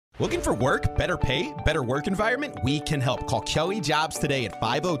Looking for work, better pay, better work environment? We can help. Call Kelly Jobs today at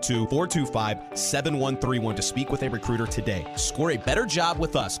 502-425-7131 to speak with a recruiter today. Score a better job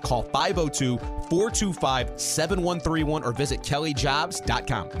with us. Call 502-425-7131 or visit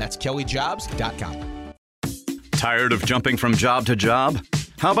kellyjobs.com. That's kellyjobs.com. Tired of jumping from job to job?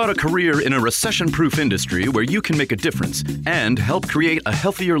 How about a career in a recession-proof industry where you can make a difference and help create a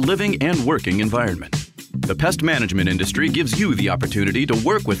healthier living and working environment? The pest management industry gives you the opportunity to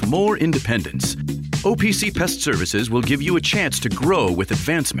work with more independence. OPC Pest Services will give you a chance to grow with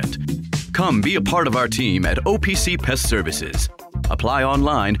advancement. Come be a part of our team at OPC Pest Services. Apply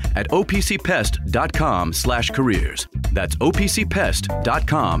online at opcpest.com/careers. That's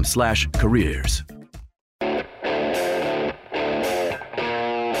opcpest.com/careers.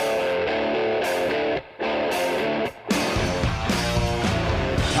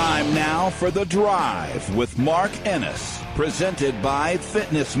 Time now for The Drive with Mark Ennis, presented by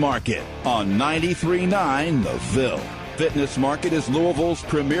Fitness Market on 93.9 The Ville. Fitness Market is Louisville's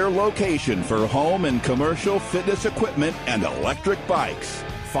premier location for home and commercial fitness equipment and electric bikes.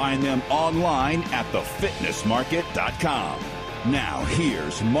 Find them online at thefitnessmarket.com. Now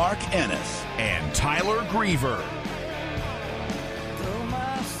here's Mark Ennis and Tyler Griever.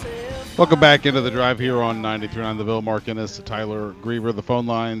 Welcome back into The Drive here on 93.9 The Ville. Mark Ennis, Tyler Griever. The phone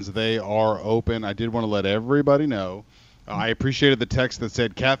lines, they are open. I did want to let everybody know. I appreciated the text that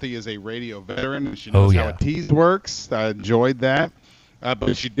said Kathy is a radio veteran and she knows how a tease works. I enjoyed that.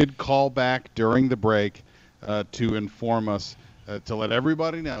 But she did call back during the break to inform us, to let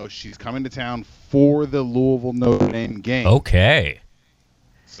everybody know she's coming to town for the Louisville Notre Dame game. Okay.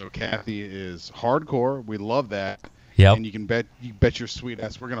 So Kathy is hardcore. We love that. Yep. And you bet your sweet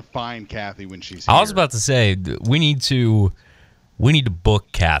ass we're gonna find Kathy when she's here. I was about to say we need to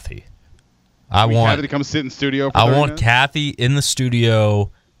book Kathy. I want Kathy to come sit in studio. I want Kathy in the studio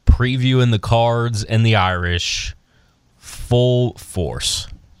previewing the Cards and the Irish full force,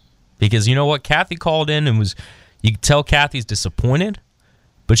 because you know what, Kathy called in and you could tell Kathy's disappointed,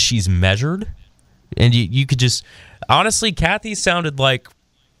 but she's measured, and you could just honestly, Kathy sounded like,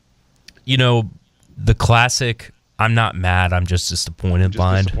 you know, the classic "I'm not mad, I'm just disappointed"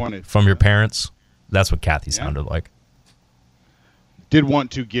 line from your parents. That's what Kathy sounded like. Did want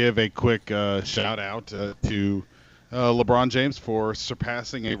to give a quick shout out to LeBron James for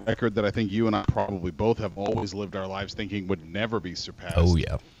surpassing a record that I think you and I probably both have always lived our lives thinking would never be surpassed. Oh,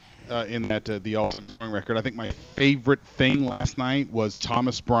 yeah. In that the all-time scoring record. I think my favorite thing last night was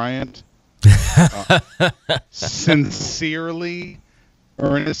Thomas Bryant sincerely,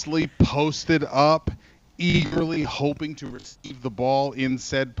 earnestly posted up, eagerly hoping to receive the ball in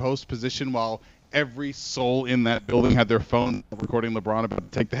said post position while every soul in that building had their phone recording LeBron about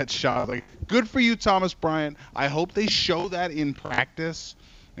to take that shot. Like, good for you, Thomas Bryant. I hope they show that in practice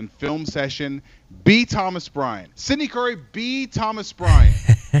and film session. Be Thomas Bryant. Sidney Curry, be Thomas Bryant.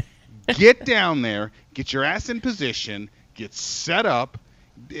 Get down there, get your ass in position, get set up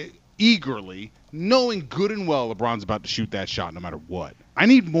eagerly, knowing good and well LeBron's about to shoot that shot no matter what. I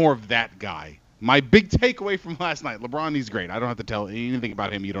need more of that guy. My big takeaway from last night, LeBron, he's great. I don't have to tell anything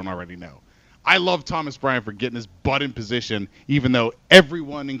about him you don't already know. I love Thomas Bryant for getting his butt in position, even though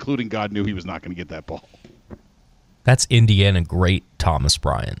everyone, including God, knew he was not going to get that ball. That's Indiana great Thomas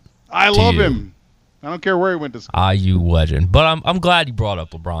Bryant. I love him. I don't care where he went to school. IU legend. But I'm glad you brought up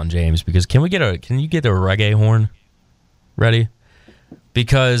LeBron James, because can you get a reggae horn ready?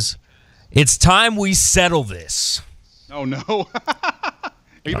 Because it's time we settle this. Oh, no.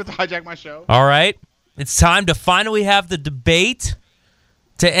 Are you about to hijack my show? All right. It's time to finally have the debate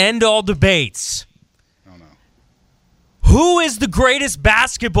to end all debates. Oh, no. Who is the greatest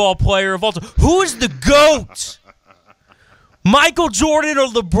basketball player of all time? Who is the GOAT? Michael Jordan or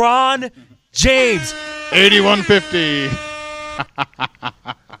LeBron James? 8150.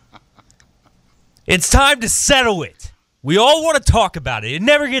 It's time to settle it. We all want to talk about it. It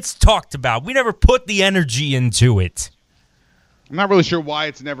never gets talked about. We never put the energy into it. I'm not really sure why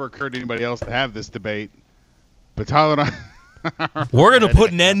it's never occurred to anybody else to have this debate, but Tyler and I... We're going to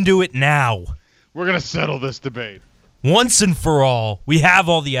put an end to it now. We're going to settle this debate. Once and for all. We have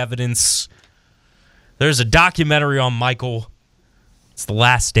all the evidence. There's a documentary on Michael. It's The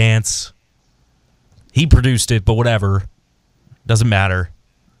Last Dance. He produced it, but whatever. Doesn't matter.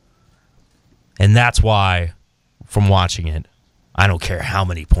 And that's why, from watching it, I don't care how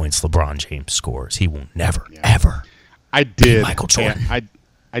many points LeBron James scores. He will never, ever be Michael Jordan.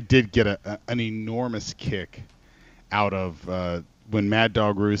 I did get an enormous kick out of when Mad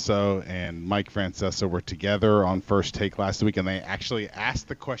Dog Russo and Mike Francesa were together on First Take last week, and they actually asked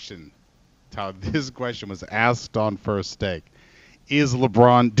the question. Tyler, this question was asked on First Take. is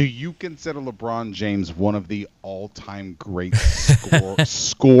LeBron. Do you consider LeBron James one of the all-time great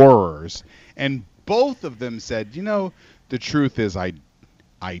scorers? And both of them said, you know, the truth is I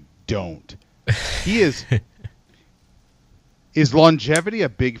don't. He is. Is longevity a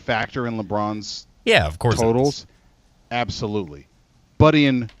big factor in LeBron's of course totals? Absolutely. But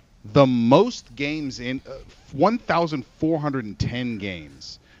in the most games, in 1,410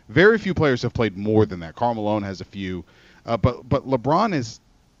 games, very few players have played more than that. Karl Malone has a few. But LeBron is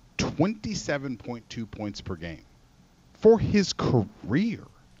 27.2 points per game for his career.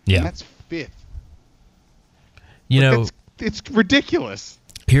 Yeah. And that's fifth. You know, it's ridiculous.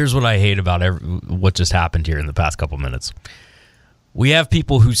 Here's what I hate about what just happened here in the past couple minutes. We have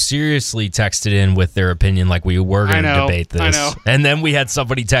people who seriously texted in with their opinion like we were going to debate this. I know. And then we had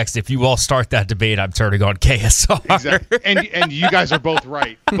somebody text, if you all start that debate, I'm turning on KSR. Exactly. And you guys are both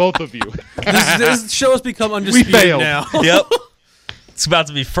right. Both of you. This show has become undisputed failed. now. Yep. It's about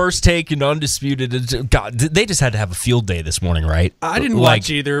to be First Take and Undisputed. God, they just had to have a field day this morning, right? I didn't watch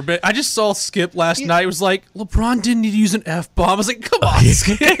either, but I just saw Skip last night. It was like, LeBron didn't need to use an F-bomb. I was like, come on,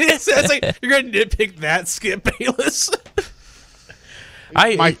 Skip. It's like, you're going to nitpick that, Skip Bayless?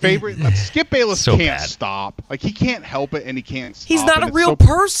 My favorite, Skip Bayless so can't bad. stop. Like, he can't help it, and he can't stop. He's not and a real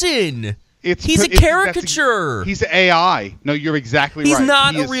person. He's a caricature. He's AI. No, you're exactly He's right.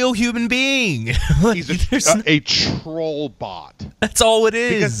 not a real human being. He's a troll bot. That's all it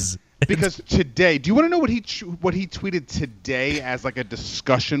is. Because today, do you want to know what he tweeted today as like a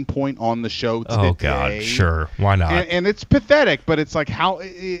discussion point on the show today? Oh God, sure, why not? And it's pathetic, but it's like how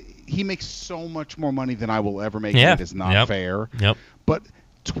he makes so much more money than I will ever make. Yeah. And it is not fair. Yep. But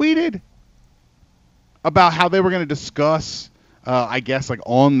tweeted about how they were going to discuss, I guess, like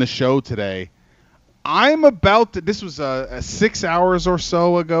on the show today. I'm about to. This was 6 hours or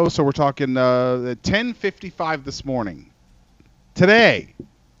so ago, so we're talking 10:55 this morning. Today,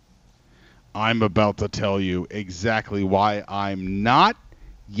 I'm about to tell you exactly why I'm not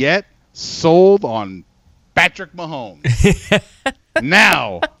yet sold on Patrick Mahomes.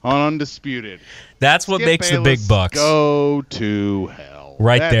 Now on Undisputed. That's what Skip makes Bayless, the big bucks. Go to hell.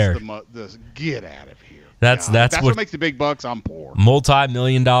 Right That's there. Get out of here. That's what makes the big bucks. I'm poor.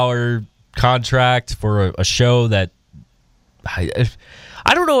 Multi-million-dollar contract for a show that I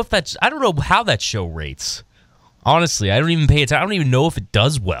don't know I don't know how that show rates. Honestly, I don't even pay attention. I don't even know if it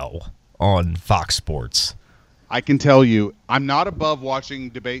does well on Fox Sports. I can tell you, I'm not above watching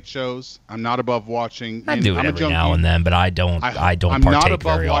debate shows. I'm not above watching. I do it every now and then, but I don't. I don't I'm partake not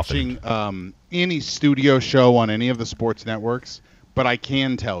above very watching often. Any studio show on any of the sports networks. But I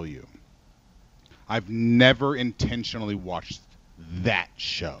can tell you, I've never intentionally watched that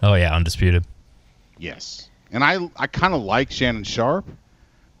show. Oh yeah, Undisputed. Yes, and I kind of like Shannon Sharp.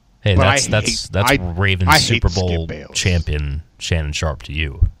 Hey, but that's Ravens Super Bowl champion Shannon Sharp to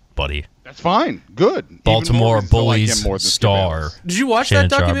you, buddy. That's fine. Good. Baltimore Bullies star. Did you watch Shannon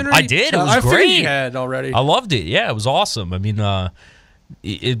that documentary? Sharp. I did. It was I great. figured you had already. I loved it. Yeah, it was awesome. I mean, well,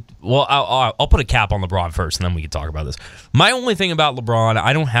 I'll put a cap on LeBron first, and then we can talk about this. My only thing about LeBron,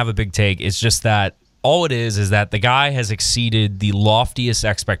 I don't have a big take. It's just that all it is that the guy has exceeded the loftiest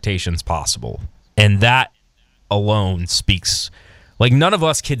expectations possible, and that alone speaks. Like, none of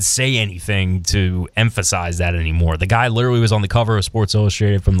us could say anything to emphasize that anymore. The guy literally was on the cover of Sports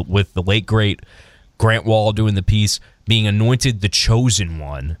Illustrated with the late, great Grant Wall doing the piece, being anointed the chosen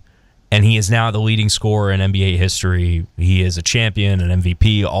one, and he is now the leading scorer in NBA history. He is a champion, an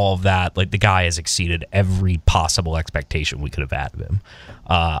MVP, all of that. Like, the guy has exceeded every possible expectation we could have had of him.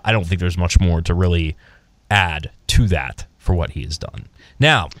 I don't think there's much more to really add to that for what he has done.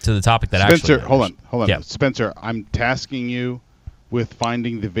 Now, to the topic that Spencer, actually matters. Hold on. Yeah. Spencer, I'm tasking you with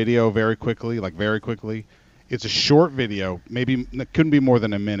finding the video very quickly. It's a short video, maybe it couldn't be more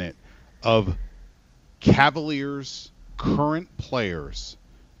than a minute, of Cavaliers current players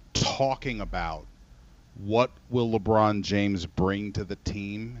talking about what will LeBron James bring to the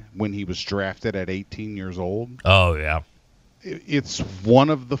team when he was drafted at 18 years old. Oh, yeah. It's one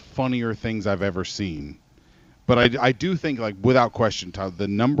of the funnier things I've ever seen. But I do think, like, without question, Todd, the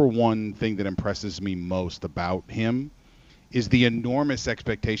number one thing that impresses me most about him is the enormous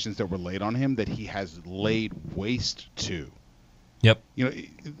expectations that were laid on him that he has laid waste to. Yep. You know,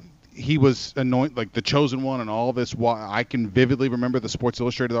 he was anointed, like the chosen one and all this. Why I can vividly remember the Sports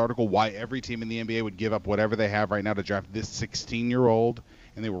Illustrated article, why every team in the NBA would give up whatever they have right now to draft this 16-year-old,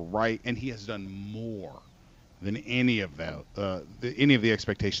 and they were right. And he has done more than any of that, any of the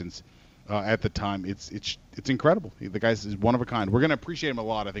expectations at the time. It's incredible. The guy's is one of a kind. We're going to appreciate him a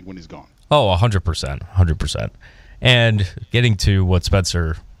lot, I think, when he's gone. Oh, 100%. 100%. And getting to what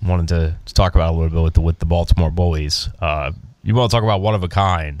Spencer wanted to talk about a little bit with the Baltimore Bullies, You want to talk about one of a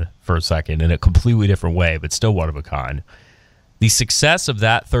kind for a second in a completely different way, but still one of a kind. The success of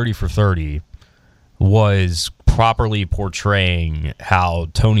that 30 for 30 was properly portraying how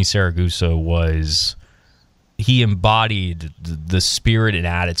Tony Siragusa was. He embodied the spirit and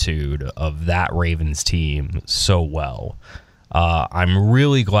attitude of that Ravens team so well. I'm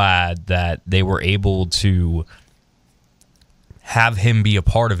really glad that they were able to have him be a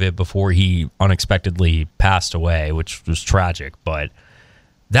part of it before he unexpectedly passed away, which was tragic. But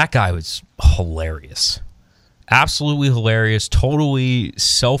that guy was hilarious. Absolutely hilarious, totally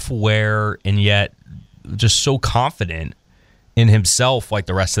self-aware, and yet just so confident in himself like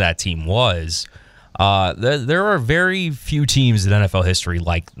the rest of that team was. There are very few teams in NFL history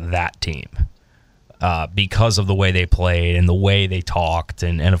like that team because of the way they played and the way they talked,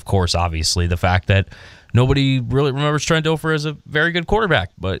 and of course, obviously, the fact that nobody really remembers Trent Dilfer as a very good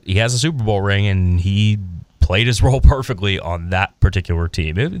quarterback, but he has a Super Bowl ring, and he played his role perfectly on that particular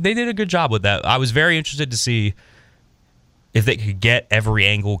team. They did a good job with that. I was very interested to see if they could get every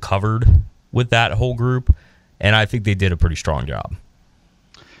angle covered with that whole group, and I think they did a pretty strong job.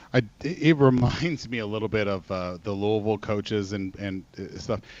 It reminds me a little bit of the Louisville coaches and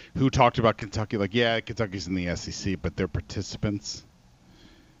stuff who talked about Kentucky. Like, yeah, Kentucky's in the SEC, but they're participants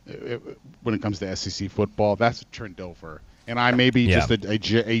when it comes to SEC football. That's Trent Dilfer. And I may be just a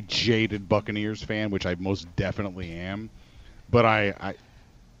jaded Buccaneers fan, which I most definitely am. But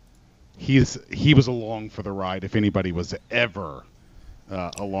he was along for the ride if anybody was ever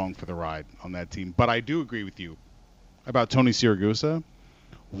along for the ride on that team. But I do agree with you about Tony Siragusa.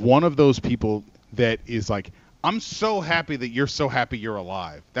 One of those people that is like, I'm so happy that you're so happy you're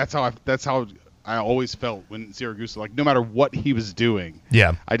alive. That's how I always felt when Siragusa, like, no matter what he was doing.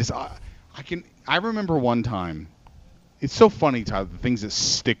 Yeah. I remember one time. It's so funny, Tyler, the things that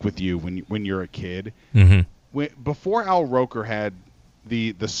stick with you when you're a kid. Mm-hmm. Before Al Roker had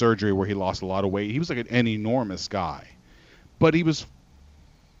the surgery where he lost a lot of weight, he was like an enormous guy, but he was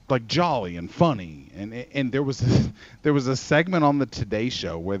like jolly and funny, and there was a segment on the Today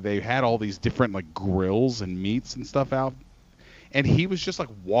Show where they had all these different like grills and meats and stuff out, and he was just like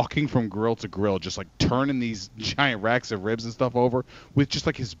walking from grill to grill, just like turning these giant racks of ribs and stuff over with just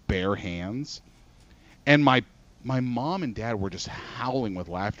like his bare hands. And my mom and dad were just howling with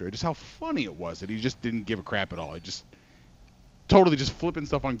laughter at just how funny it was that he just didn't give a crap at all. He just totally just flipping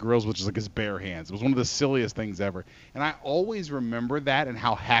stuff on grills with just like his bare hands. It was one of the silliest things ever. And I always remember that and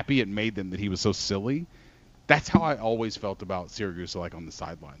how happy it made them that he was so silly. That's how I always felt about Siragusa, like on the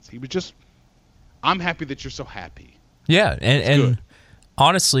sidelines. He was just, I'm happy that you're so happy. Yeah, and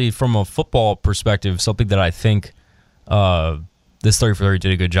honestly, from a football perspective, something that I think this 30 for 30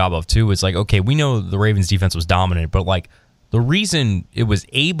 did a good job of too is like, okay, we know the Ravens defense was dominant, but like the reason it was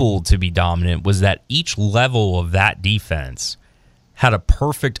able to be dominant was that each level of that defense had a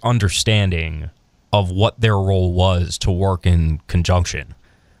perfect understanding of what their role was to work in conjunction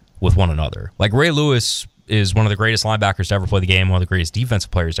with one another. Like Ray Lewis is one of the greatest linebackers to ever play the game, one of the greatest defensive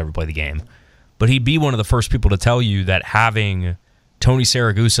players to ever play the game, but he'd be one of the first people to tell you that having Tony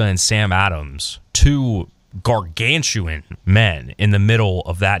Siragusa and Sam Adams, two gargantuan men in the middle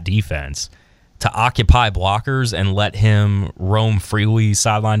of that defense, to occupy blockers and let him roam freely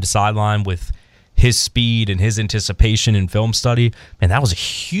sideline to sideline with his speed and his anticipation and film study, man, that was a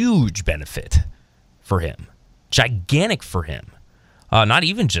huge benefit for him. Gigantic for him. Not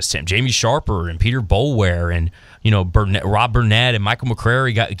even just him. Jamie Sharper and Peter Boulware and, Rob Burnett and Michael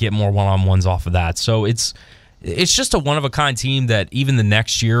McCrary get more one-on-ones off of that. So it's just a one-of-a-kind team that even the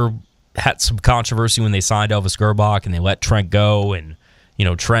next year had some controversy when they signed Elvis Gerbach and they let Trent go. And,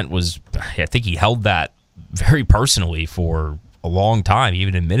 Trent I think he held that very personally for a long time. He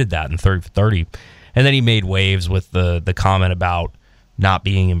even admitted that in 30 for 30. And then he made waves with the comment about not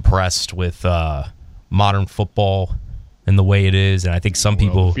being impressed with modern football and the way it is. And I think some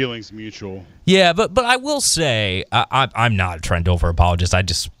people... feelings mutual. Yeah, but I will say, I'm not a Trent Dilfer apologist.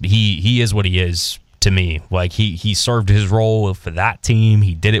 He is what he is to me. Like, he served his role for that team.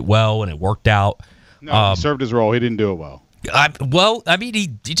 He did it well, and it worked out. No, he served his role. He didn't do it well.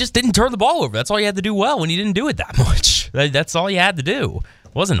 He just didn't turn the ball over. That's all you had to do well, and he didn't do it that much. That's all you had to do.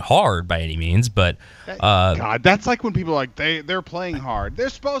 It wasn't hard by any means, but... God, that's like when people are like, they're playing hard. They're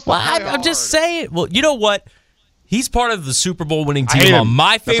supposed to play hard. I'm just saying. Well, you know what? He's part of the Super Bowl winning team on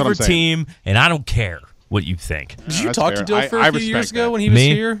my favorite team, and I don't care what you think. Did you talk to Dilfer a few years ago when he was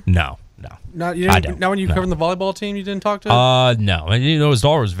here? No. Not when you No. covered the volleyball team, you didn't talk to him? No. And, his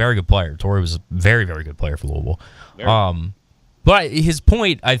daughter was a very good player. Tori was a very, very good player for Louisville. But his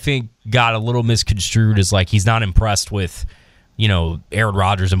point, I think, got a little misconstrued as like he's not impressed with, Aaron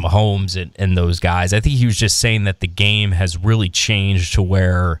Rodgers and Mahomes and those guys. I think he was just saying that the game has really changed to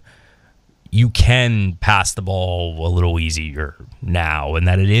where you can pass the ball a little easier now, and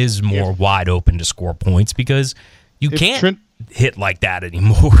that it is more wide open to score points because you can't hit like that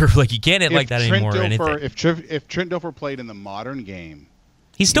anymore. Like, you can't hit like that anymore or anything. If Trent Dilfer played in the modern game,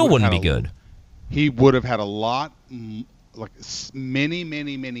 he still wouldn't be good. He would have had a lot, like many,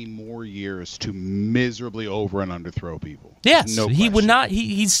 many, many more years to miserably over and underthrow people. Yes, no he would not.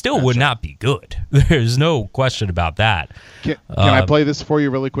 He still would not be good. There's no question about that. Can I play this for you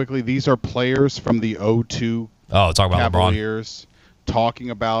really quickly? These are players from the 0-2 talk about Cavaliers talking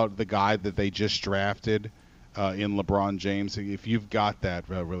about the guy that they just drafted in LeBron James. If you've got that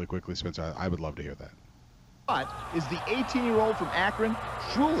really quickly, Spencer, I would love to hear that. But is the 18-year-old from Akron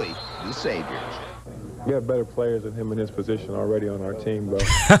truly the savior? We have better players than him in his position already on our team, but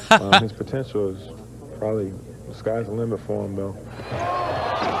his potential is probably the sky's the limit for him, though.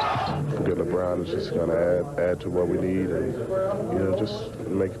 Good LeBron is just going to add to what we need and, just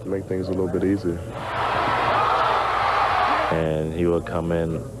make things a little bit easier. And he will come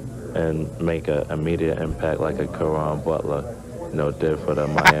in and make an immediate impact like a Caron Butler, did for the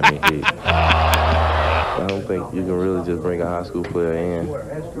Miami Heat. I don't think you can really just bring a high school player in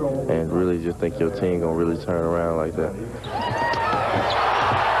and really just think your team gonna really turn around like that.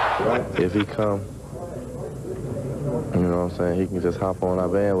 If he come, you know what I'm saying, he can just hop on our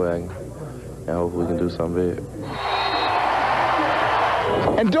bandwagon and hopefully we can do something big.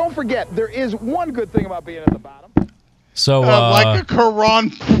 And don't forget, there is one good thing about being at the bottom. So like a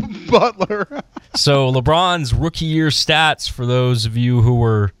Caron Butler. So LeBron's rookie year stats, for those of you who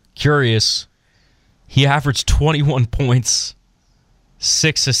were curious, he averaged 21 points,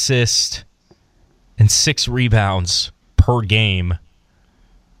 6 assists, and 6 rebounds per game,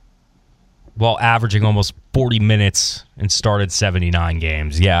 while averaging almost 40 minutes and started 79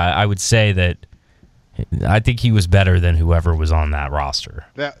 games. Yeah, I would say that I think he was better than whoever was on that roster.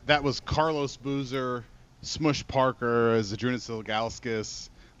 That was Carlos Boozer, Smush Parker, Zydrunas Ilgauskas.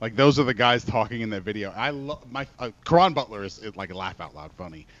 Like, those are the guys talking in that video. I love Caron Butler is like a laugh out loud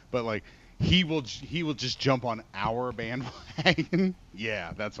funny, but like he will just jump on our bandwagon.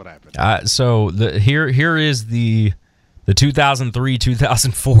 Yeah, that's what happened. So here is the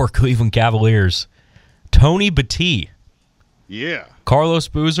 2003-2004 Cleveland Cavaliers. Tony Battie. Yeah. Carlos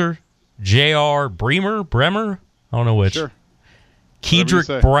Boozer, J.R. Bremer, I don't know which. Sure.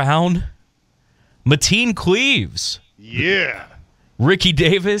 Kedrick Brown, Mateen Cleaves. Yeah. Ricky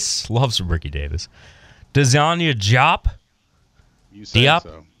Davis. Love some Ricky Davis. Dazania Diop. You say Diop?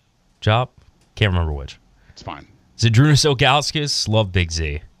 so. Diop? Can't remember which. It's fine. Zydrunas Ilgauskas. Love Big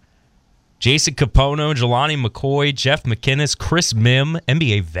Z. Jason Capono, Jelani McCoy, Jeff McInnes, Chris Mim,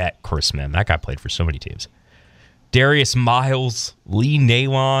 NBA vet Chris Mim. That guy played for so many teams. Darius Miles, Lee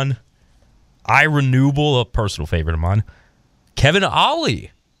Nalon, Ira Newble, a personal favorite of mine. Kevin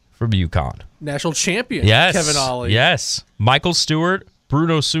Ollie from UConn. National champion, Yes. Kevin Ollie. Yes. Michael Stewart,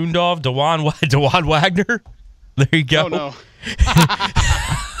 Bruno Sundov, Dewan Wagner. There you go. Oh, no.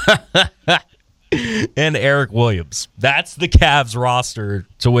 And Eric Williams. That's the Cavs roster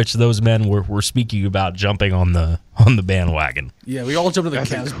to which those men were speaking about jumping on the bandwagon. Yeah, we all jumped on the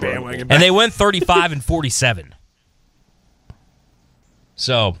Cavs bandwagon. And they went 35-47.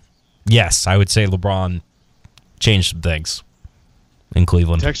 So, yes, I would say LeBron changed some things in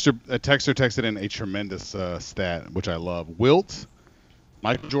Cleveland. A texter texted in a tremendous stat, which I love. Wilt,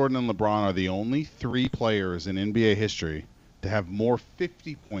 Michael Jordan, and LeBron are the only 3 players in NBA history to have more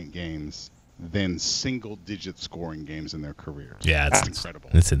 50-point games than single-digit scoring games in their careers. Yeah, that's incredible.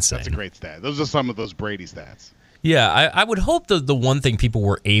 It's insane. That's a great stat. Those are some of those Brady stats. Yeah, I would hope that the one thing people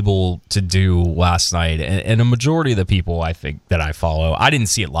were able to do last night, and a majority of the people I think that I follow, I didn't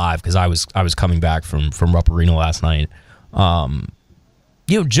see it live because I was coming back from Rupp Arena last night.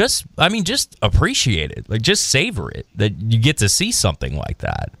 Just appreciate it. Like, just savor it that you get to see something like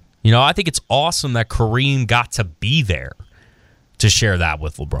that. I think it's awesome that Kareem got to be there to share that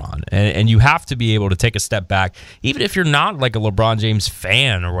with LeBron. And you have to be able to take a step back, even if you're not like a LeBron James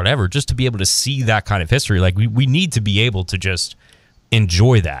fan or whatever, just to be able to see that kind of history. Like, we need to be able to just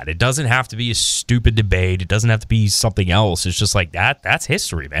enjoy that. It doesn't have to be a stupid debate. It doesn't have to be something else. It's just like that's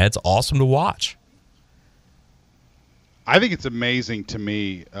history, man. It's awesome to watch. I think it's amazing to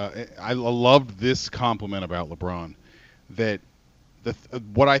me. I loved this compliment about LeBron, that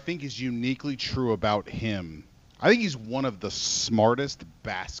what I think is uniquely true about him, I think he's one of the smartest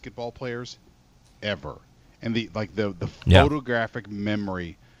basketball players ever. And the photographic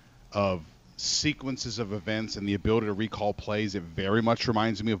memory of sequences of events and the ability to recall plays, it very much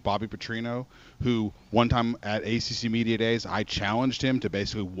reminds me of Bobby Petrino, who one time at ACC Media Days, I challenged him to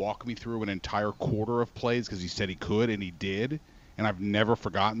basically walk me through an entire quarter of plays because he said he could, and he did. And I've never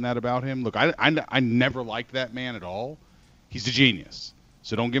forgotten that about him. Look, I never liked that man at all. He's a genius.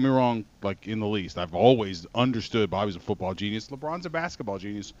 So don't get me wrong, like in the least. I've always understood Bobby's a football genius. LeBron's a basketball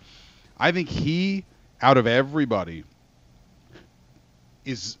genius. I think he, out of everybody,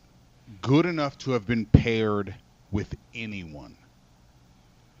 is good enough to have been paired with anyone.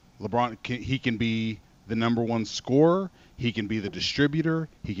 LeBron, he can be the number one scorer. He can be the distributor.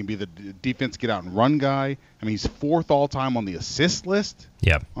 He can be the defense get out and run guy. I mean, he's fourth all time on the assist list.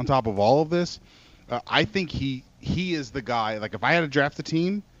 Yep. On top of all of this, I think he is the guy. Like, if I had to draft a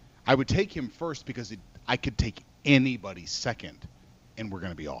team, I would take him first because I could take anybody second, and we're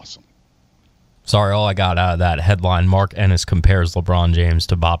going to be awesome. Sorry, all I got out of that headline, Mark Ennis compares LeBron James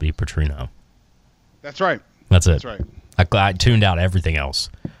to Bobby Petrino. That's right. That's it. That's right. I tuned out everything else.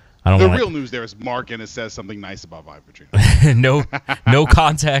 The real news there is Mark Ennis says something nice about Bobby Petrino. No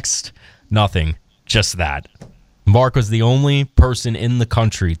context, nothing. Just that. Mark was the only person in the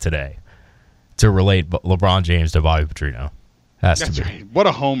country today to relate LeBron James to Bobby Petrino. That's right. What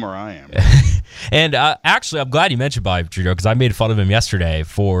a homer I am. And actually, I'm glad you mentioned Bobby Petrino because I made fun of him yesterday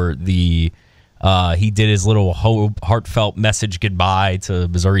for the he did his little heartfelt message goodbye to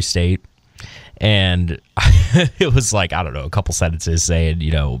Missouri State. And it was like, I don't know, a couple sentences saying,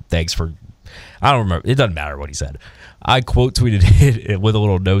 thanks for, I don't remember. It doesn't matter what he said. I quote tweeted it with a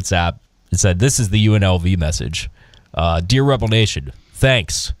little notes app. It said, "This is the UNLV message. Dear Rebel Nation,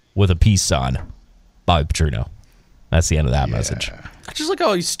 thanks," with a peace sign. Bobby Petrino. That's the end of that message. I just like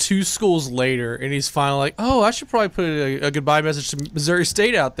how he's 2 schools later, and he's finally like, oh, I should probably put a goodbye message to Missouri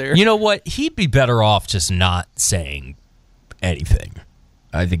State out there. You know what? He'd be better off just not saying anything.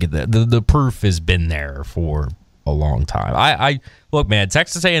 I think the proof has been there for a long time. I look, man,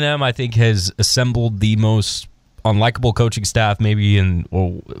 Texas A&M, I think, has assembled the most unlikable coaching staff maybe in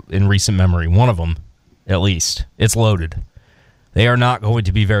recent memory. One of them, at least. It's loaded. They are not going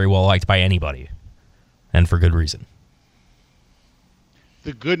to be very well liked by anybody, and for good reason.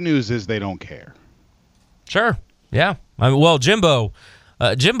 The good news is they don't care. Sure. Yeah. Well, Jimbo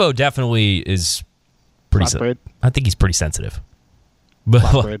definitely is pretty sensitive. I think he's pretty sensitive.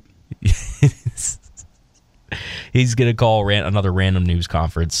 But he's going to call another random news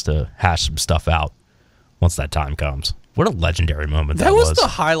conference to hash some stuff out once that time comes. What a legendary moment that was. That was the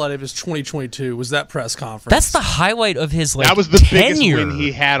highlight of his 2022, was that press conference. That's the highlight of his that was the tenure. Biggest win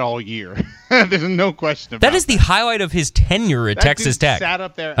he had all year. There's no question about that. That is the highlight of his tenure at Texas Tech. Sat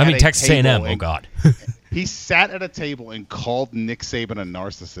up there Texas A&M. Oh, God. He sat at a table and called Nick Saban a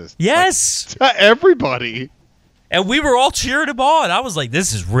narcissist. Yes. To everybody. And we were all cheering him on. I was like,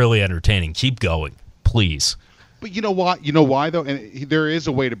 this is really entertaining. Keep going, please. But you know what? You know why, though? And there is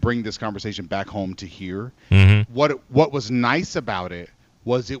a way to bring this conversation back home to here. Mm-hmm. What was nice about it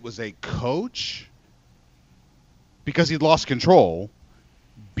was a coach, because he'd lost control,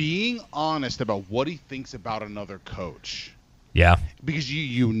 being honest about what he thinks about another coach. Yeah. Because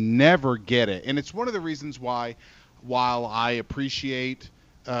you never get it. And it's one of the reasons why, while I appreciate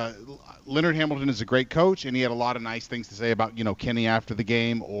Leonard Hamilton is a great coach, and he had a lot of nice things to say about Kenny after the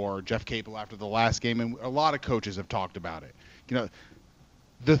game or Jeff Capel after the last game, and a lot of coaches have talked about it.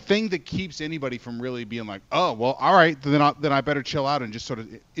 The thing that keeps anybody from really being like, oh well, all right, then I better chill out and just sort of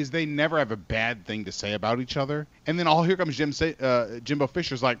is they never have a bad thing to say about each other, and then here comes Jimbo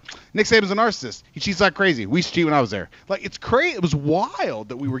Fisher's like, Nick Saban's a narcissist. He cheats like crazy. We used to cheat when I was there. Like, it's crazy. It was wild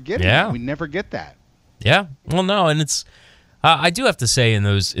that we were getting that. We never get that. Yeah. Well, no, and it's. I do have to say in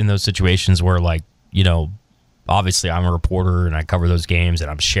those situations where, obviously I'm a reporter and I cover those games and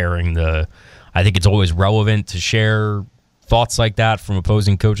I'm sharing I think it's always relevant to share thoughts like that from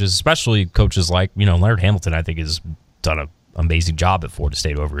opposing coaches, especially coaches like, Leonard Hamilton, I think has done an amazing job at Florida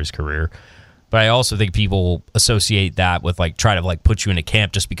State over his career. But I also think people associate that with try to put you in a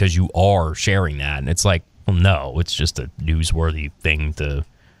camp just because you are sharing that. And it's like, well, no, it's just a newsworthy thing to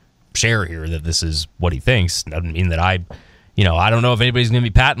share here that this is what he thinks. Doesn't mean that I don't know if anybody's going to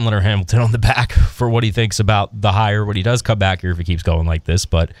be patting Leonard Hamilton on the back for what he thinks about the hire when he does come back here if he keeps going like this,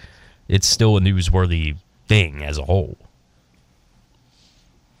 but it's still a newsworthy thing as a whole.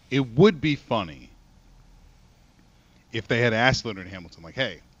 It would be funny if they had asked Leonard Hamilton,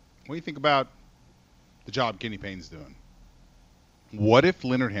 hey, what do you think about the job Kenny Payne's doing? What if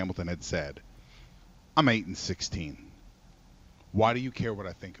Leonard Hamilton had said, I'm 8-16. Why do you care what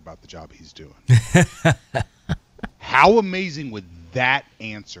I think about the job he's doing? How amazing would that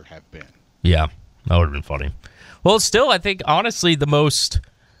answer have been? Yeah, that would have been funny. Well, still, I think, honestly, the most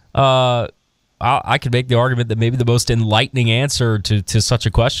I could make the argument that maybe the most enlightening answer to such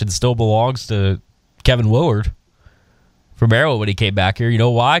a question still belongs to Kevin Willard from Arrow when he came back here. You know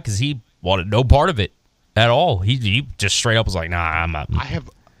why? Because he wanted no part of it at all. He just straight up was like, nah, I'm not.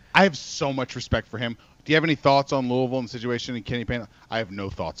 I have so much respect for him. Do you have any thoughts on Louisville and the situation in Kenny Payne? I have no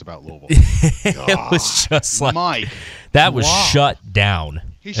thoughts about Louisville. It was just like Mike. That was shut down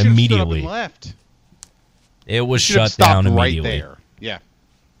He should have stood up immediately. and left. It was He should have shut down stopped immediately. right there. Yeah.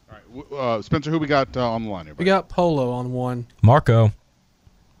 All right, Spencer, who we got on the line here? We got Polo on one. Marco.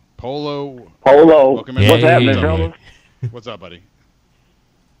 Polo. What's happening, fellas? What's up, buddy?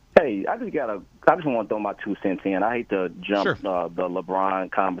 Hey, I just want to throw my 2 cents in. I hate to jump the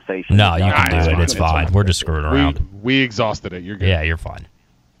LeBron conversation. No, you can do it. It's fine. We're just screwing around. We exhausted it. You're good. Yeah, you're fine.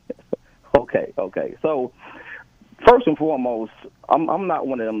 Okay. So, first and foremost, I'm not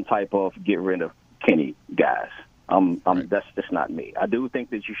one of them type of get rid of Kenny guys. That's just not me. I do think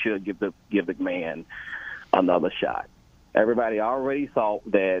that you should give the man another shot. Everybody already thought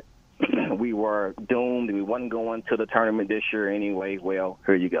that we were doomed and we wasn't going to the tournament this year anyway. Well,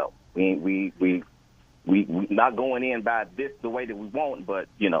 here you go. We not going in by the way that we want, but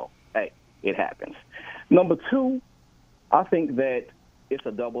hey, it happens. Number 2, I think that it's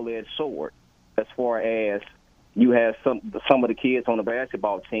a double-edged sword as far as you have some of the kids on the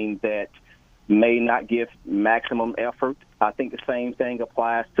basketball team that may not give maximum effort. I think the same thing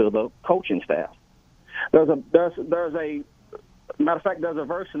applies to the coaching staff. There's a matter of fact, there's a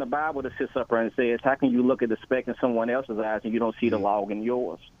verse in the Bible that sits up there and says, how can you look at the speck in someone else's eyes and you don't see the log in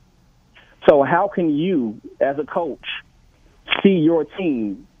yours? So how can you, as a coach, see your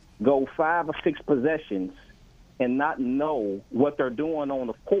team go 5 or 6 possessions and not know what they're doing on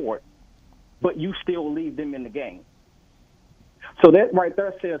the court, but you still leave them in the game? So that right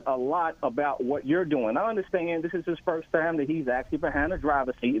there says a lot about what you're doing. I understand this is his first time that he's actually behind the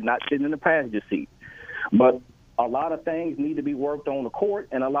driver's seat and not sitting in the passenger seat. But a lot of things need to be worked on the court,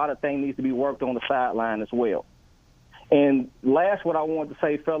 and a lot of things need to be worked on the sideline as well. And last, what I want to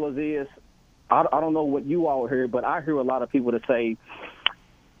say, fellas, is I don't know what you all hear, but I hear a lot of people that say,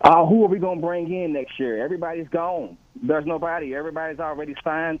 who are we going to bring in next year? Everybody's gone. There's nobody. Everybody's already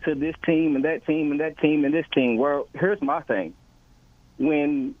signed to this team and that team and that team and this team. Well, here's my thing.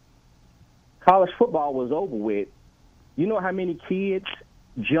 When college football was over with, you know how many kids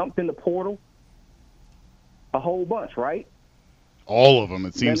jumped in the portal? A whole bunch, right? All of them,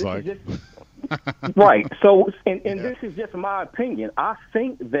 it seems like. Right. So, and this is just my opinion. I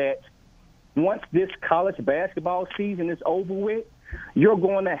think that once this college basketball season is over with, you're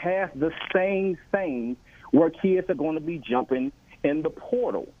going to have the same thing where kids are going to be jumping in the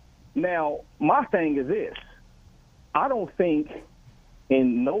portal. Now, my thing is this. I don't think,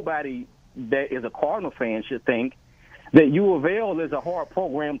 and nobody that is a Cardinal fan should think, that U of L is a hard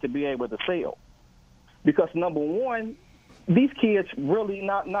program to be able to sell. Because, number one, these kids really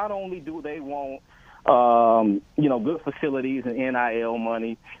not only do they want, good facilities and NIL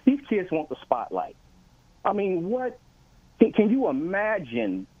money, these kids want the spotlight. I mean, can you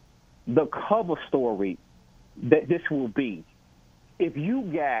imagine the cover story that this will be if you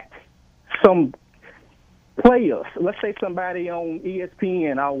got some players, let's say somebody on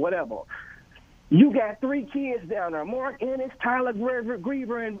ESPN or whatever, you got 3 kids down there, Mark Ennis, Tyler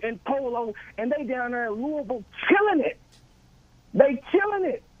Griever, and Polo, and they down there in Louisville killing it. They killing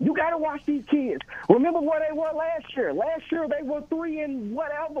it. You got to watch these kids. Remember where they were last year. Last year they were 3 and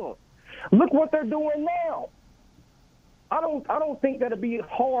whatever. Look what they're doing now. I don't think that'd be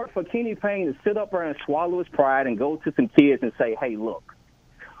hard for Kenny Payne to sit up there and swallow his pride and go to some kids and say, hey, look,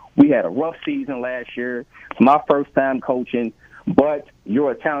 we had a rough season last year. It's my first time coaching, but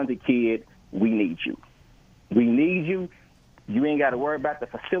you're a talented kid. We need you. We need you. You ain't got to worry about the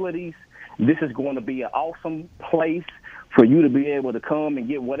facilities. This is going to be an awesome place for you to be able to come and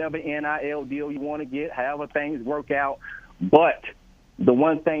get whatever NIL deal you want to get, however things work out. But the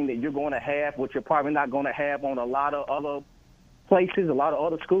one thing that you're going to have, which you're probably not going to have on a lot of other places, a lot of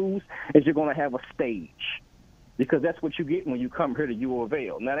other schools, is you're going to have a stage. Because that's what you get when you come here to U of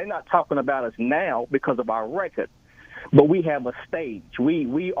L. Now, they're not talking about us now because of our record, but we have a stage.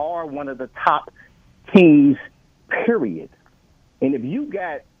 We are one of the top teams, period. And if you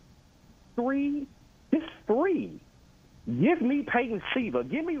got 3, give me Peyton Siva,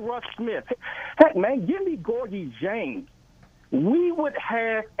 give me Russ Smith, heck, man, give me Gorgie James. We would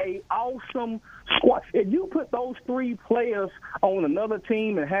have an awesome squad. If you put those 3 players on another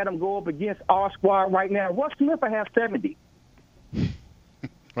team and had them go up against our squad right now, Russ Smith would have 70.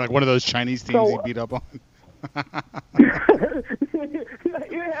 Like one of those Chinese teams he beat up on. He'll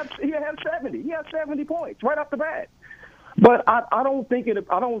have 70. He has 70 points right off the bat. But I don't think it.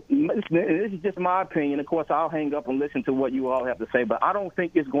 I don't. This is just my opinion. Of course, I'll hang up and listen to what you all have to say. But I don't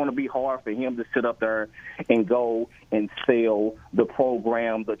think it's going to be hard for him to sit up there and go and sell the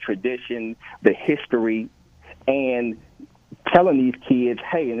program, the tradition, the history, and telling these kids,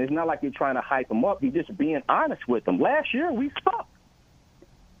 hey, and it's not like you're trying to hype them up. You're just being honest with them. Last year we sucked,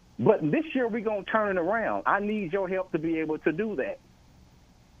 but this year we're going to turn it around. I need your help to be able to do that.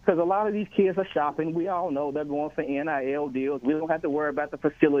 Because a lot of these kids are shopping. We all know they're going for NIL deals. We don't have to worry about the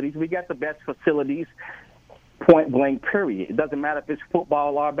facilities. We got the best facilities, point blank, period. It doesn't matter if it's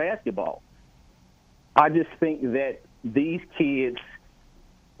football or basketball. I just think that these kids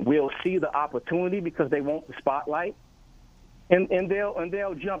will see the opportunity because they want the spotlight, and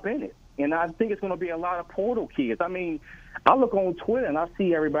they'll jump in it. And I think it's going to be a lot of portal kids. I mean, I look on Twitter and I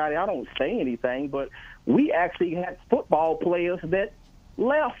see everybody. I don't say anything, but we actually had football players that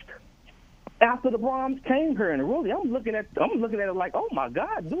left after the Browns came here, and really, I'm looking at it like, oh my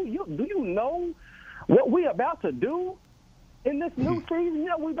God, do you know what we're about to do in this new season? You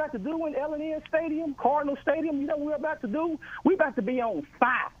know what we're about to do in L&N Stadium, Cardinal Stadium? You know what we're about to do? We're about to be on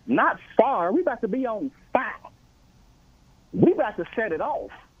fire, not fire. We're about to be on fire. We're about to set it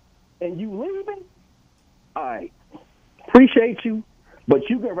off, and you leaving? All right, appreciate you, but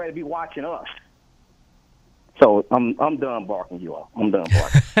you get ready to be watching us. So I'm done barking, you all. I'm done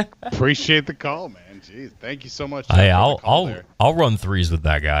barking. Appreciate the call, man. Jeez, thank you so much. Hey, I'll run threes with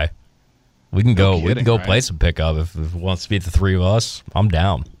that guy. We can go. We can go play some pickup if it wants to be the three of us. I'm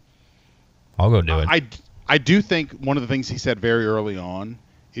down. I'll go do it. I do think one of the things he said very early on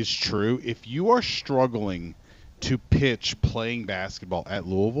is true. If you are struggling to pitch playing basketball at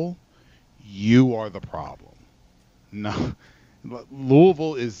Louisville, you are the problem. No,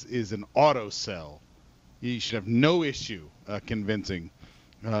 Louisville is an auto sell. You should have no issue convincing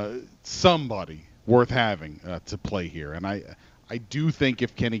somebody worth having to play here. And I do think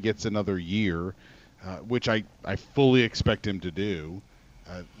if Kenny gets another year, which I fully expect him to do,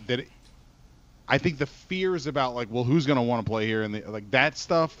 I think the fears about, like, well, who's going to want to play here, and that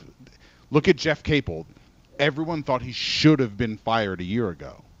stuff, look at Jeff Capel. Everyone thought he should have been fired a year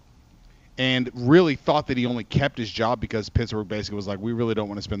ago, and really thought that he only kept his job because Pittsburgh basically was like, we really don't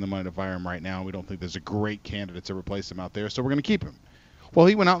want to spend the money to fire him right now. We don't think there's a great candidate to replace him out there, so we're going to keep him. Well,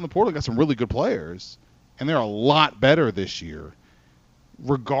 he went out in the portal and got some really good players, and they're a lot better this year,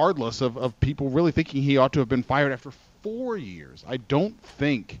 regardless of people really thinking he ought to have been fired after 4 years. I don't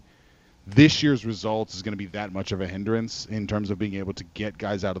think this year's results is going to be that much of a hindrance in terms of being able to get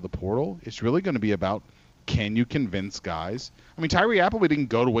guys out of the portal. It's really going to be about, can you convince guys? I mean, Tyree Appleby didn't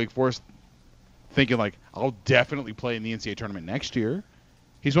go to Wake Forest thinking, like, I'll definitely play in the NCAA tournament next year.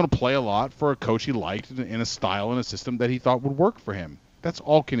 He's going to play a lot for a coach he liked in a style and a system that he thought would work for him. That's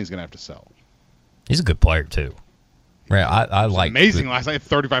all Kenny's going to have to sell. He's a good player, too. Right, I like amazing last night,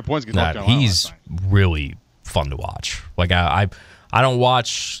 35 points. He's really fun to watch. Like, I don't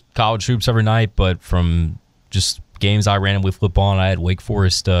watch college hoops every night, but from just games I randomly flip on, I had Wake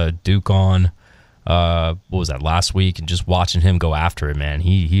Forest Duke on, what was that, last week, and just watching him go after it, man,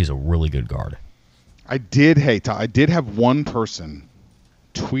 he's a really good guard. I did have one person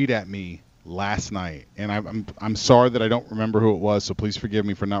tweet at me last night, and I'm sorry that I don't remember who it was, so please forgive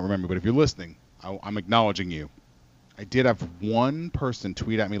me for not remembering, but if you're listening, I'm acknowledging you. I did have one person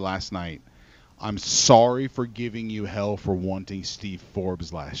tweet at me last night, I'm sorry for giving you hell for wanting Steve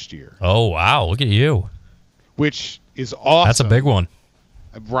Forbes last year. Oh, wow, look at you. Which is awesome. That's a big one.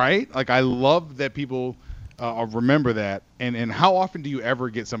 Right? Like, I love that people remember that. And how often do you ever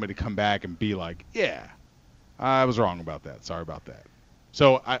get somebody to come back and be like, yeah, I was wrong about that. Sorry about that.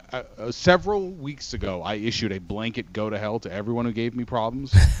 So several weeks ago, I issued a blanket go to hell to everyone who gave me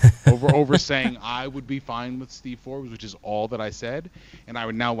problems over saying I would be fine with Steve Forbes, which is all that I said. And I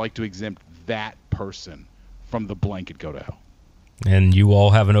would now like to exempt that person from the blanket go to hell. And you all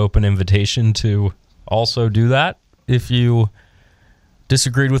have an open invitation to also do that. If you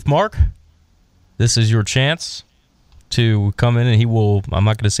disagreed with Mark, this is your chance to come in, and he will, I'm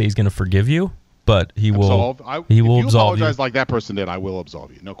not going to say he's going to forgive you, but he will absolve you. If you apologize like that person did, I will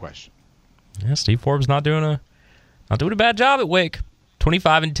absolve you, no question. Yeah, Steve Forbes not doing a bad job at Wake.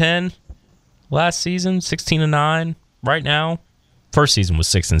 25-10 last season, 16-9 right now. First season was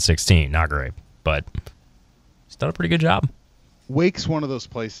 6-16, not great, but he's done a pretty good job. Wake's one of those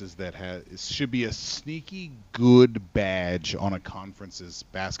places that should be a sneaky good badge on a conference's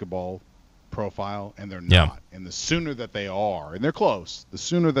basketball profile, and they're not. Yeah. And the sooner that they are, and they're close, the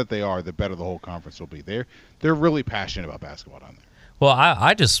sooner that they are, the better the whole conference will be. They're really passionate about basketball down there. Well,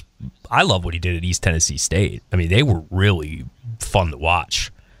 I love what he did at East Tennessee State. I mean, they were really fun to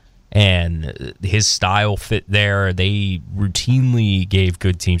watch. and his style fit there. They routinely gave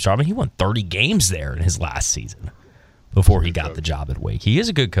good teams. I mean, he won 30 games there in his last season before he got the job at Wake. He is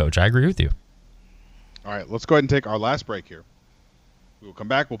a good coach. I agree with you. All right, let's go ahead and take our last break here. We will come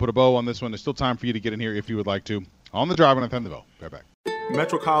back. We'll put a bow on this one. There's still time for you to get in here if you would like to. On the drive on the bell. Be right back.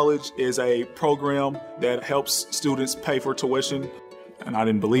 Metro College is a program that helps students pay for tuition, and I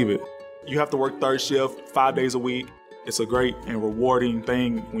didn't believe it. You have to work third shift 5 days a week. It's a great and rewarding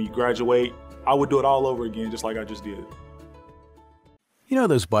thing when you graduate. I would do it all over again, just like I just did. You know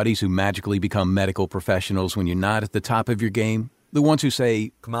those buddies who magically become medical professionals when you're not at the top of your game? The ones who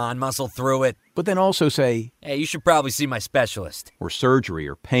say, "Come on, muscle through it," but then also say, "Hey, you should probably see my specialist." Or surgery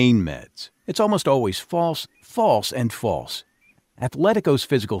or pain meds. It's almost always false, false, and false. Athletico's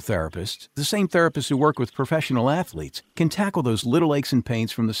physical therapists, the same therapists who work with professional athletes, can tackle those little aches and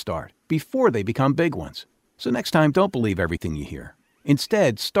pains from the start, before they become big ones. So next time, don't believe everything you hear.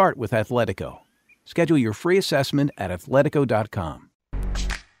 Instead, start with Athletico. Schedule your free assessment at athletico.com.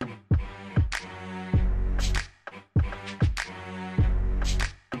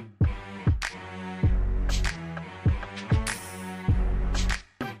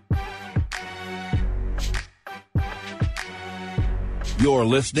 You're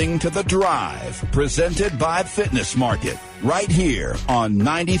listening to The Drive, presented by Fitness Market, right here on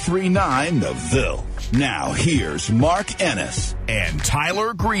 93.9 The Ville. Now, here's Mark Ennis and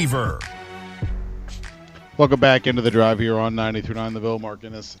Tyler Griever. Welcome back into The Drive here on 93.9 The Ville. Mark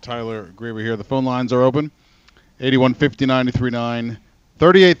Ennis, Tyler Griever here. The phone lines are open. 8150 93.9,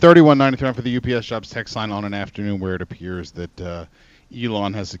 3831 93.9 for the UPS Jobs text line on an afternoon where it appears that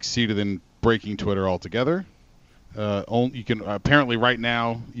Elon has succeeded in breaking Twitter altogether. You can apparently right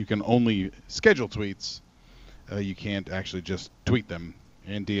now you can only schedule tweets. You can't actually just tweet them,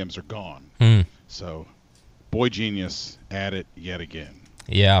 and DMs are gone. So, boy genius at it yet again.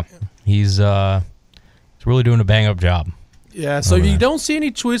 Yeah, he's really doing a bang up job. Yeah, so if you don't see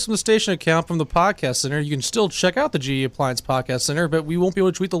any tweets from the station account from the podcast center, you can still check out the GE Appliance Podcast Center, but we won't be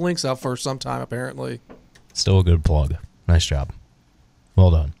able to tweet the links out for some time apparently. Still a good plug. Nice job.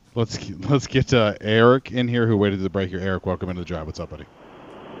 Well done. Let's get Eric in here who waited to the break here. Eric, welcome into The Drive. What's up, buddy?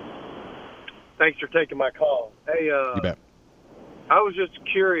 Thanks for taking my call. Hey, you bet. I was just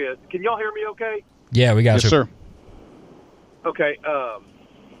curious. Can y'all hear me okay? Yeah, we got you. Yes, sir. Okay.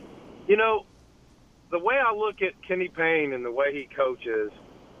 You know, the way I look at Kenny Payne and the way he coaches,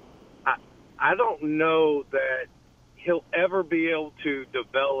 I don't know that he'll ever be able to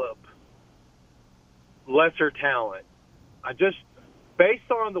develop lesser talent.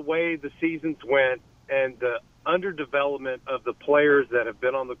 Based on the way the seasons went and the underdevelopment of the players that have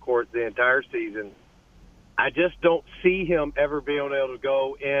been on the court the entire season, I just don't see him ever being able to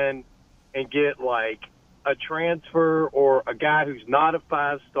go in and get like a transfer or a guy who's not a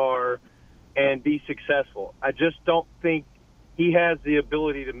 5-star and be successful. I just don't think he has the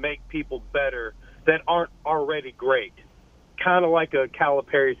ability to make people better that aren't already great, kind of like a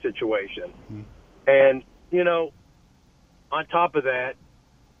Calipari situation. And, you know, on top of that,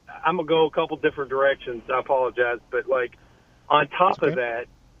 I'm going to go a couple different directions. I apologize. But, like, on top of that,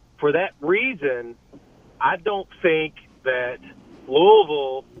 for that reason, I don't think that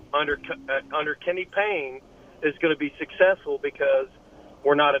Louisville under Kenny Payne is going to be successful because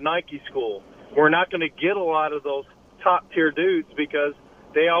we're not a Nike school. We're not going to get a lot of those top-tier dudes because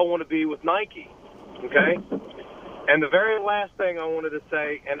they all want to be with Nike, okay? And the very last thing I wanted to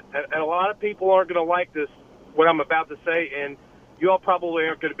say, and a lot of people aren't going to like this, what I'm about to say, and you all probably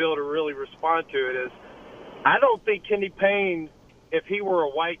aren't going to be able to really respond to it, is I don't think Kenny Payne, if he were a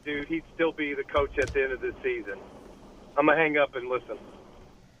white dude, he'd still be the coach at the end of this season. I'm going to hang up and listen.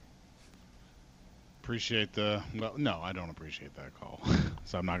 Appreciate the – well, no, I don't appreciate that call,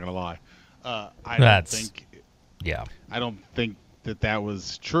 so I'm not going to lie. I don't think that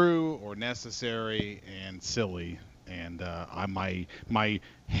was true or necessary and silly. And my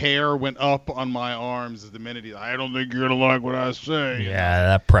hair went up on my arms the minute I don't think you're going to like what I say. Yeah,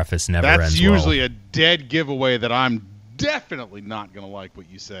 that preface never ends well. That's usually a dead giveaway that I'm definitely not going to like what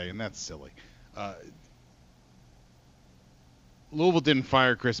you say, and that's silly. Louisville didn't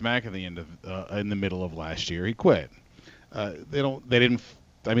fire Chris Mack at the end of in the middle of last year. He quit.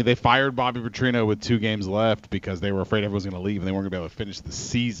 They fired Bobby Petrino with 2 games left because they were afraid everyone was going to leave and they weren't going to be able to finish the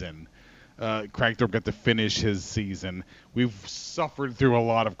season. Kragthorpe got to finish his season. We've suffered through a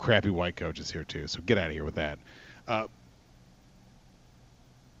lot of crappy white coaches here, too, so get out of here with that.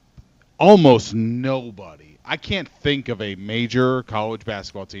 Almost nobody. I can't think of a major college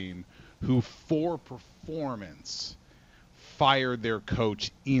basketball team who, for performance, fired their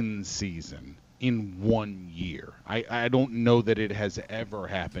coach in season. in 1 year. I don't know that it has ever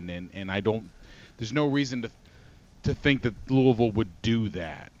happened, and I don't. There's no reason to think that Louisville would do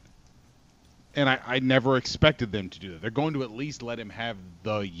that. And I never expected them to do that. They're going to at least let him have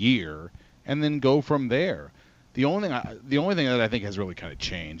the year and then go from there. The only thing that I think has really kind of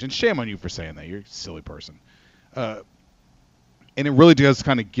changed, and shame on you for saying that, you're a silly person. And it really does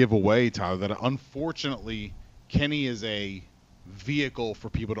kind of give away, Tyler, that unfortunately Kenny is a vehicle for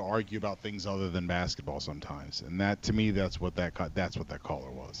people to argue about things other than basketball sometimes. And that, to me, that's what that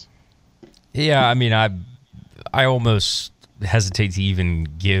caller was. Yeah, I mean, I almost hesitate to even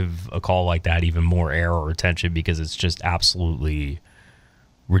give a call like that even more air or attention because it's just absolutely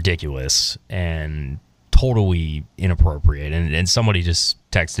ridiculous and totally inappropriate. And somebody just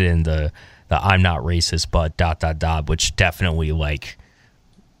texted in the I'm not racist, but ... which definitely, like,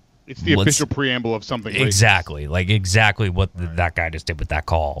 it's the official preamble of something racist. Exactly. Like, exactly what that guy just did with that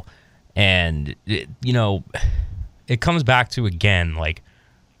call. And, it comes back to, again, like,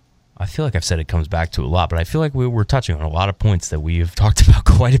 I feel like I've said it comes back to a lot, but I feel like we're touching on a lot of points that we have talked about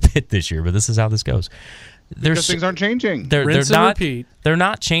quite a bit this year, but this is how this goes. Because things aren't changing. They're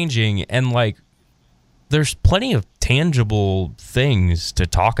not changing, and, like, there's plenty of tangible things to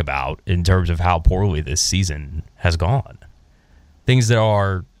talk about in terms of how poorly this season has gone. Things that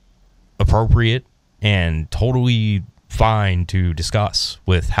are appropriate and totally fine to discuss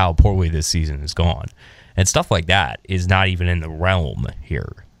with how poorly this season has gone. And stuff like that is not even in the realm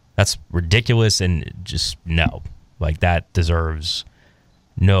here. That's ridiculous, and just no. Like, that deserves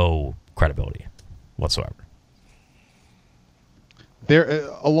no credibility whatsoever.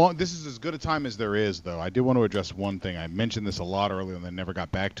 This is as good a time as there is, though. I do want to address one thing. I mentioned this a lot earlier and then never got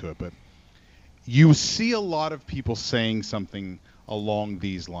back to it, but you see a lot of people saying something along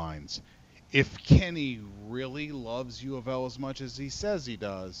these lines. If Kenny really loves U of L as much as he says he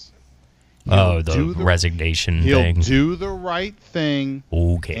does, the resignation thing. He'll do the right thing,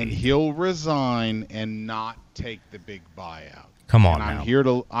 okay, and he'll resign and not take the big buyout. Come on, and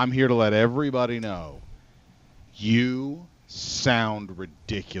now. I'm here to let everybody know, you sound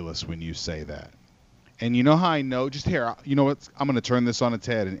ridiculous when you say that. And you know how I know? Just here, you know what? I'm going to turn this on its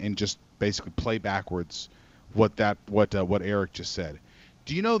head and just basically play backwards what Eric just said.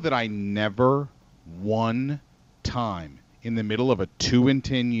 Do you know that I never one time in the middle of a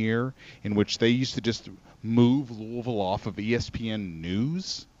 2-10 year in which they used to just move Louisville off of ESPN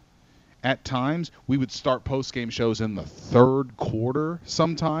News? At times, we would start post-game shows in the third quarter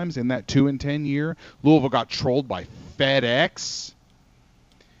sometimes in that 2-10 year. Louisville got trolled by FedEx,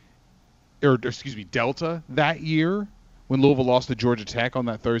 Delta that year when Louisville lost to Georgia Tech on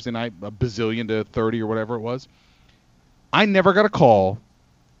that Thursday night, a bazillion to 30 or whatever it was. I never got a call.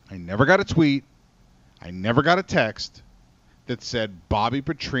 I never got a tweet. I never got a text that said Bobby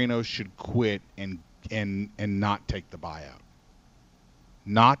Petrino should quit and not take the buyout.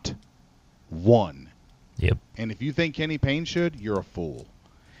 Not one. Yep. And if you think Kenny Payne should, you're a fool.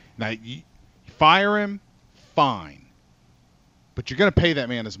 Now, you fire him, fine. But you're going to pay that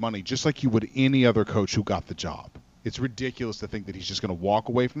man his money just like you would any other coach who got the job. It's ridiculous to think that he's just going to walk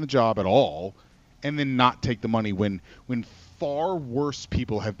away from the job at all and then not take the money when far worse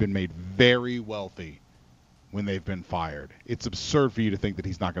people have been made very wealthy when they've been fired. It's absurd for you to think that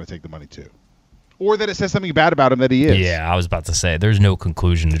he's not going to take the money too. Or that it says something bad about him that he is. Yeah, I was about to say, there's no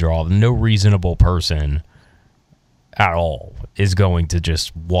conclusion to draw. No reasonable person at all is going to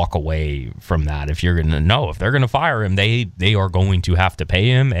just walk away from that. If you're going to know, if they're going to fire him, they are going to have to pay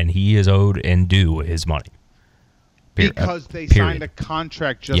him, and he is owed and due his money. Because they signed a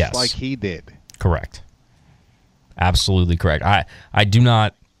contract just like he did. Correct. Absolutely correct. I do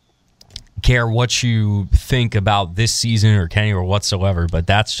not care what you think about this season or Kenny or whatsoever, but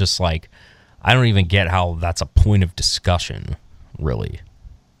that's just like, I don't even get how that's a point of discussion, really,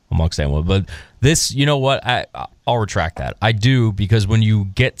 amongst anyone. But this, you know what? I'll retract that. I do, because when you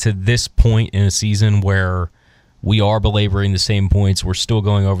get to this point in a season where we are belaboring the same points, we're still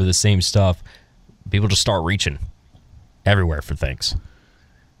going over the same stuff, people just start reaching everywhere for things.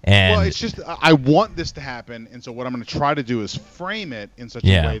 And well, it's just, I want this to happen, and so what I'm going to try to do is frame it in such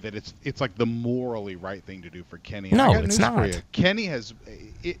a way that it's like the morally right thing to do for Kenny. No, it's not. Kenny has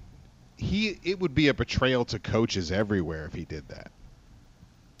it would be a betrayal to coaches everywhere if he did that.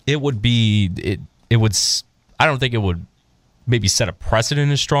 It would be it would. I don't think it would maybe set a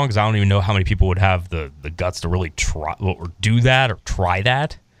precedent as strong, because I don't even know how many people would have the guts to really try or do that or try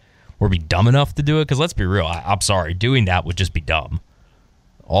that or be dumb enough to do it. Because let's be real, I'm sorry, doing that would just be dumb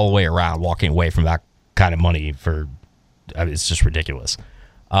all the way around. Walking away from that kind of money it's just ridiculous.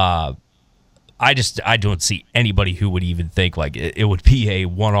 I don't see anybody who would even think like it would be a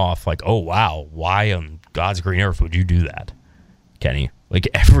one-off, like, oh, wow, why on God's green earth would you do that, Kenny? Like,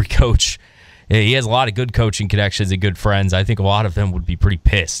 every coach, he has a lot of good coaching connections and good friends. I think a lot of them would be pretty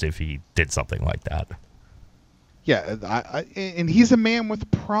pissed if he did something like that. Yeah, and he's a man with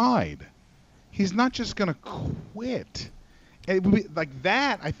pride. He's not just going to quit. It would be, like,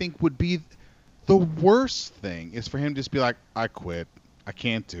 that, I think, would be the worst thing, is for him to just be like, I quit. I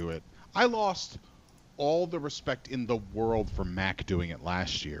can't do it. I lost all the respect in the world for Mac doing it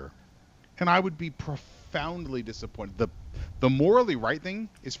last year, and I would be profoundly disappointed. The morally right thing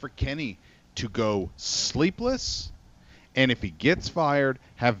is for Kenny to go sleepless, and if he gets fired,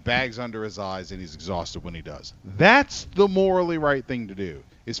 have bags under his eyes and he's exhausted when he does. That's the morally right thing to do,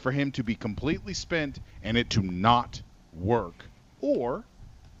 is for him to be completely spent and it to not work, or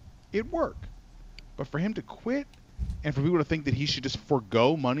it work. But for him to quit, and for people to think that he should just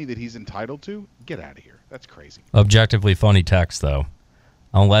forego money that he's entitled to, get out of here. That's crazy. Objectively funny text, though.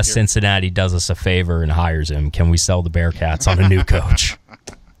 Unless Cincinnati does us a favor and hires him, can we sell the Bearcats on a new coach?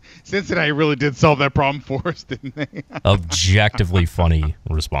 Cincinnati really did solve that problem for us, didn't they? Objectively funny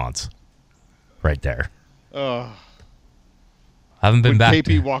response right there. Haven't been Would back.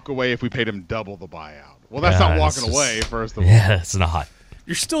 KP walk away if we paid him double the buyout? Well, that's not walking away, first of all. Yeah, it's not.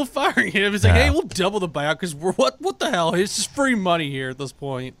 You're still firing him. It's like, hey, we'll double the buyout because we're what the hell? It's just free money here at this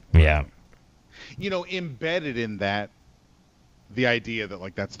point. Yeah. You know, embedded in that, the idea that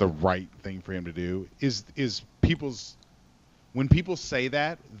like that's the right thing for him to do is people's. When people say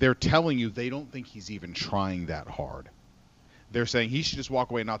that, they're telling you they don't think he's even trying that hard. They're saying he should just walk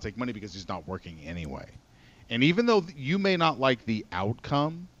away and not take money because he's not working anyway. And even though you may not like the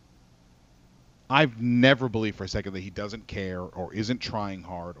outcome, I've never believed for a second that he doesn't care or isn't trying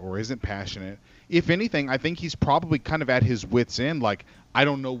hard or isn't passionate. If anything, I think he's probably kind of at his wit's end, like, I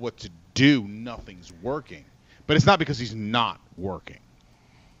don't know what to do. Nothing's working. But it's not because he's not working.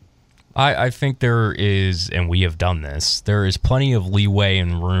 I think there is, and we have done this, there is plenty of leeway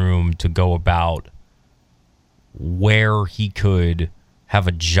and room to go about where he could have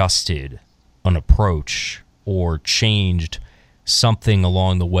adjusted an approach or changed something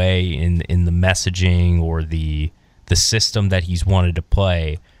along the way in the messaging or the system that he's wanted to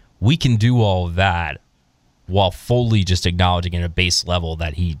play. We can do all of that while fully just acknowledging at a base level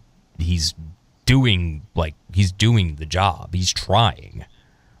that he's doing the job. He's trying.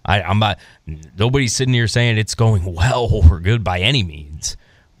 I'm not. Nobody's sitting here saying it's going well or good by any means.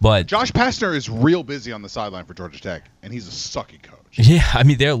 But Josh Pastner is real busy on the sideline for Georgia Tech, and he's a sucky coach. Yeah, I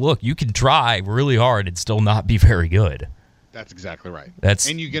mean, you can try really hard and still not be very good. That's exactly right.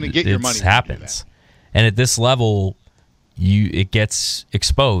 And you're going to get your money. It happens. And at this level, it gets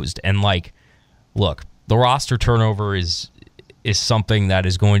exposed. And like, look, the roster turnover is something that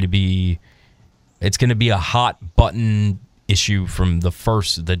is going to be. It's going to be a hot button issue from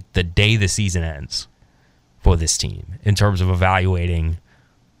the day the season ends for this team in terms of evaluating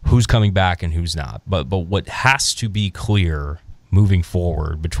who's coming back and who's not. But what has to be clear moving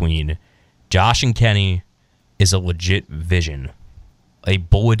forward between Josh and Kenny is a legit vision, a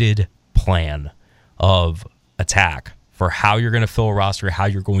bulleted plan of attack for how you're going to fill a roster, how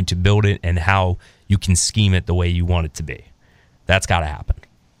you're going to build it, and how you can scheme it the way you want it to be. That's got to happen.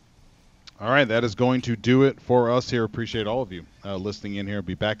 All right, that is going to do it for us here. Appreciate all of you listening in here.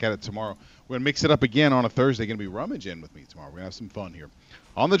 Be back at it tomorrow. We're going to mix it up again on a Thursday. Going to be rummaging with me tomorrow. We're going to have some fun here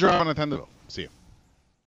on The Drive on Nintendo. See you.